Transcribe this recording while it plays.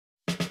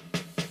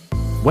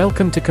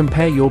Welcome to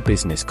Compare Your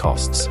Business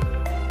Costs.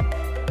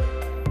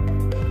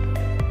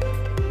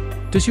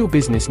 Does your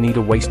business need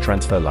a waste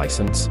transfer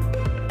license?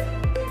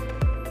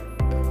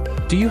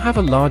 Do you have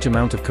a large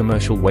amount of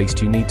commercial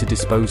waste you need to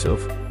dispose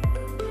of?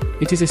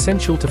 It is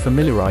essential to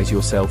familiarize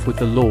yourself with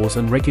the laws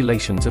and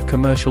regulations of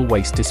commercial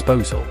waste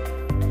disposal.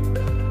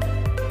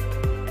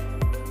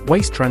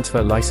 Waste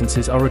transfer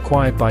licenses are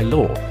required by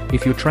law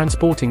if you're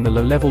transporting the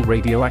low-level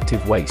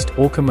radioactive waste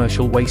or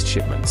commercial waste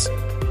shipments.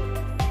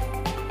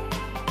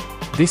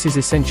 This is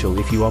essential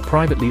if you are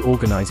privately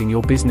organizing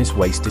your business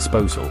waste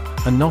disposal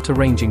and not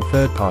arranging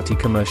third-party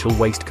commercial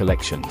waste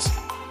collections.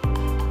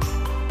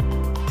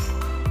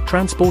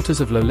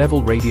 Transporters of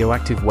low-level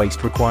radioactive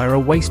waste require a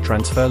waste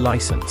transfer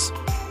license.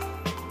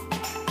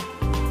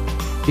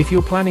 If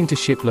you're planning to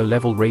ship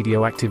low-level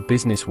radioactive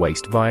business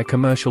waste via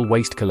commercial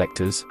waste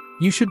collectors,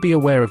 you should be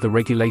aware of the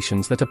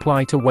regulations that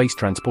apply to waste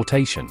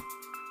transportation.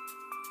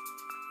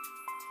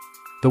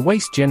 The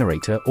waste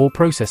generator or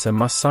processor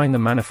must sign the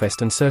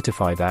manifest and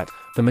certify that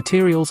the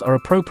materials are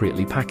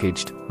appropriately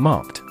packaged,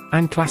 marked,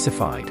 and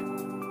classified.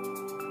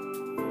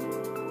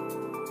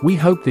 We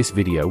hope this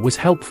video was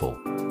helpful.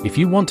 If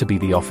you want to be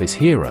the office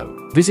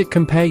hero, visit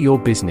Compare Your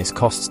Business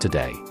Costs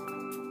today.